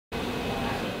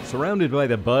Surrounded by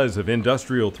the buzz of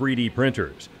industrial 3D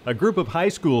printers, a group of high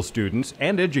school students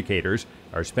and educators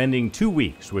are spending 2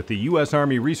 weeks with the U.S.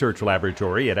 Army Research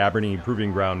Laboratory at ABERDEEN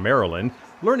Proving Ground, Maryland,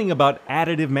 learning about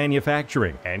additive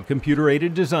manufacturing and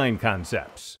computer-aided design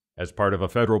concepts. As part of a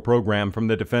federal program from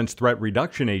the Defense Threat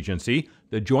Reduction Agency,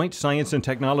 the Joint Science and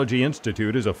Technology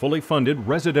Institute is a fully funded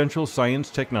residential science,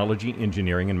 technology,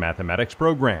 engineering, and mathematics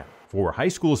program for high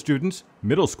school students,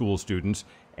 middle school students,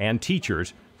 and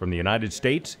teachers from the United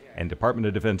States and Department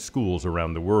of Defense schools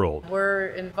around the world. We're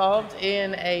involved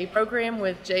in a program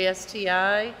with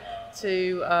JSTI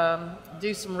to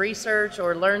do some research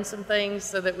or learn some things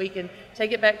so that we can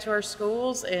take it back to our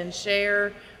schools and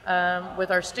share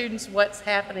with our students what's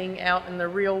happening out in the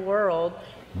real world.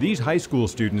 These high school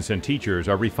students and teachers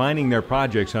are refining their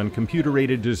projects on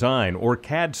computer-aided design or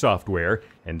CAD software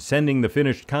and sending the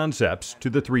finished concepts to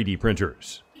the 3D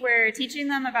printers. We're teaching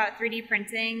them about 3D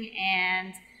printing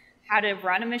and how to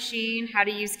run a machine, how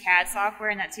to use CAD software,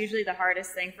 and that's usually the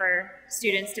hardest thing for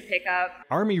students to pick up.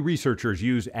 Army researchers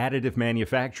use additive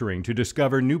manufacturing to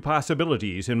discover new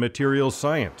possibilities in materials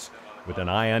science, with an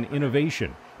eye on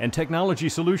innovation and technology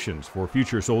solutions for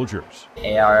future soldiers.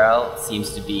 ARL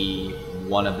seems to be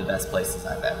one of the best places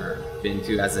I've ever been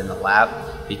to as in a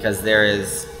lab, because there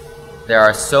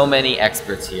are so many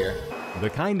experts here. The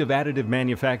kind of additive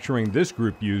manufacturing this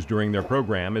group used during their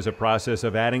program is a process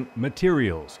of adding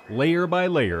materials layer by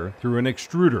layer through an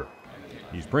extruder.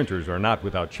 These printers are not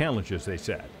without challenges, they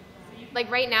said.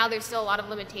 Like right now, there's still a lot of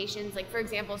limitations. Like for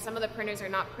example, some of the printers are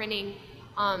not printing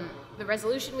the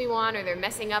resolution we want, or they're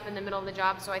messing up in the middle of the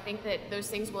job. So I think that those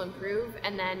things will improve,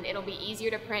 and then it'll be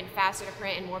easier to print, faster to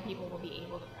print, and more people will be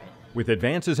able to print. With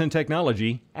advances in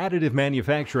technology, additive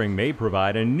manufacturing may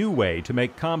provide a new way to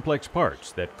make complex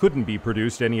parts that couldn't be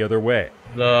produced any other way.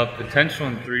 The potential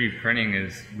in 3D printing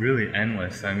is really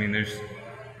endless. I mean,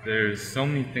 there's so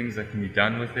many things that can be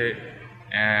done with it,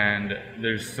 and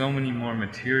there's so many more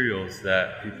materials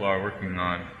that people are working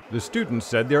on. The students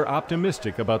said they're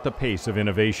optimistic about the pace of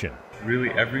innovation. Really,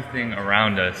 everything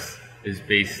around us is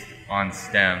based on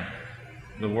STEM.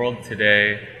 The world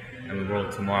today and the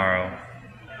world tomorrow,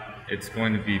 it's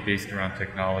going to be based around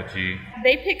technology.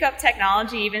 They pick up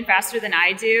technology even faster than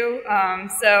I do,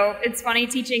 so it's funny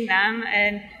teaching them,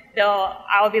 and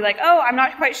I'll be like, oh, I'm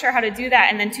not quite sure how to do that,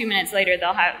 and then 2 minutes later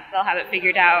they'll have it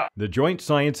figured out. The Joint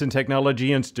Science and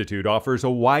Technology Institute offers a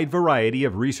wide variety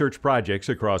of research projects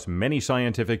across many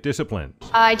scientific disciplines.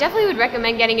 I definitely would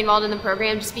recommend getting involved in the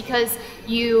program, just because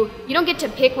you don't get to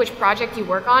pick which project you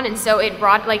work on, and so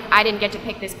I didn't get to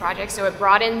pick this project, so it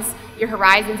broadens your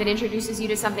horizons and introduces you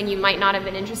to something you might not have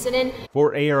been interested in.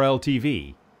 For ARL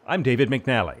TV, I'm David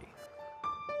McNally.